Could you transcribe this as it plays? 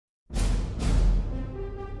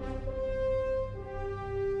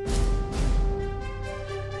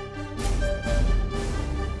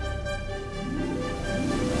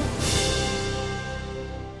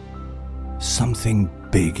Something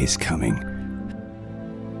big is coming.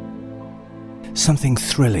 Something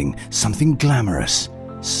thrilling, something glamorous,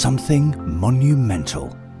 something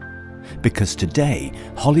monumental. Because today,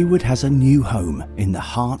 Hollywood has a new home in the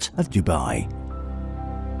heart of Dubai.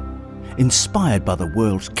 Inspired by the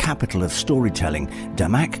world's capital of storytelling,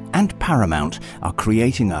 Damac and Paramount are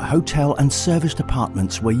creating a hotel and serviced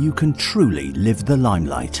apartments where you can truly live the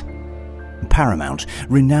limelight. Paramount,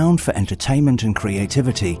 renowned for entertainment and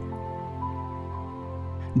creativity.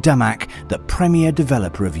 Damac, the premier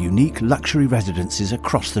developer of unique luxury residences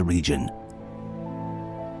across the region.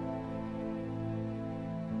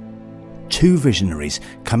 Two visionaries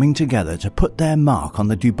coming together to put their mark on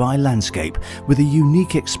the Dubai landscape with a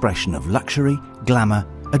unique expression of luxury, glamour,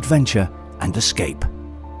 adventure and escape.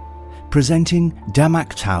 Presenting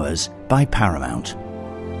Damac Towers by Paramount.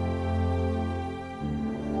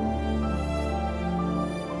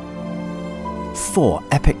 Four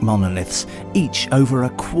epic monoliths, each over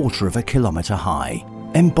 1/4 kilometre high,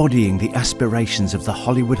 embodying the aspirations of the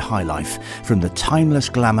Hollywood high life, from the timeless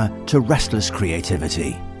glamour to restless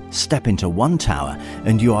creativity. Step into one tower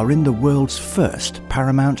and you are in the world's first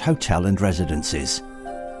Paramount hotel and residences.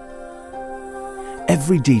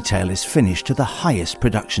 Every detail is finished to the highest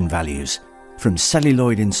production values, from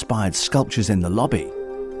celluloid-inspired sculptures in the lobby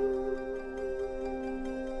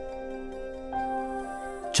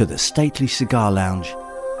to the stately cigar lounge,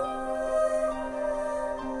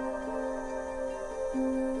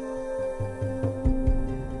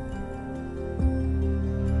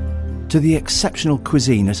 to the exceptional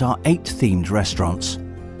cuisine at our 8 themed restaurants.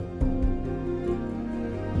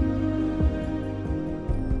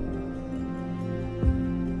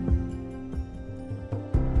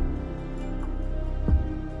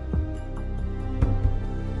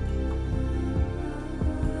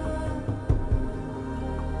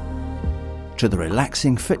 To the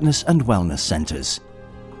relaxing fitness and wellness centres.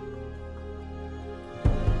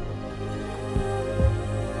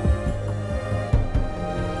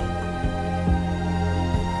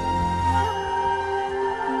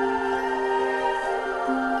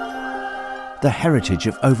 The heritage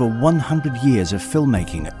of over 100 years of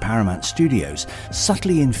filmmaking at Paramount Studios,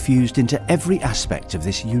 subtly infused into every aspect of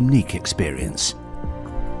this unique experience.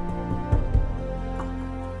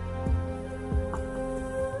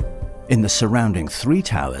 In the surrounding 3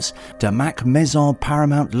 towers, Damac Maison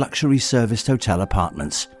Paramount luxury serviced hotel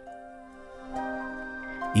apartments.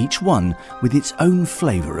 Each one with its own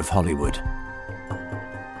flavour of Hollywood.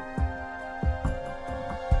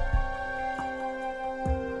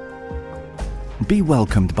 Be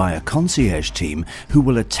welcomed by a concierge team who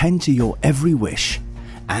will attend to your every wish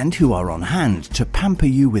and who are on hand to pamper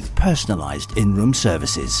you with personalised in-room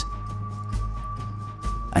services.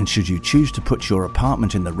 And should you choose to put your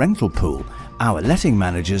apartment in the rental pool, our letting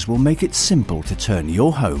managers will make it simple to turn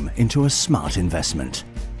your home into a smart investment.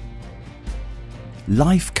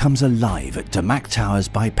 Life comes alive at Damac Towers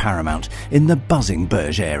by Paramount in the buzzing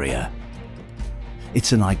Bruj area.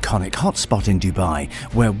 It's an iconic hotspot in Dubai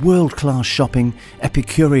where world-class shopping,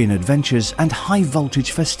 Epicurean adventures and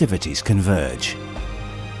high-voltage festivities converge.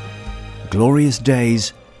 Glorious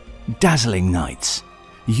days, dazzling nights.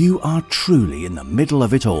 You are truly in the middle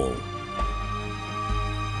of it all.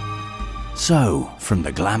 So, from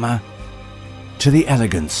the glamour, to the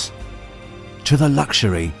elegance, to the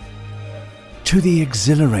luxury, to the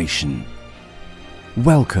exhilaration,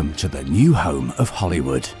 welcome to the new home of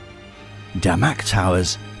Hollywood. Damac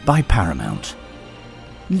Towers by Paramount.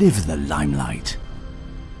 Live the limelight.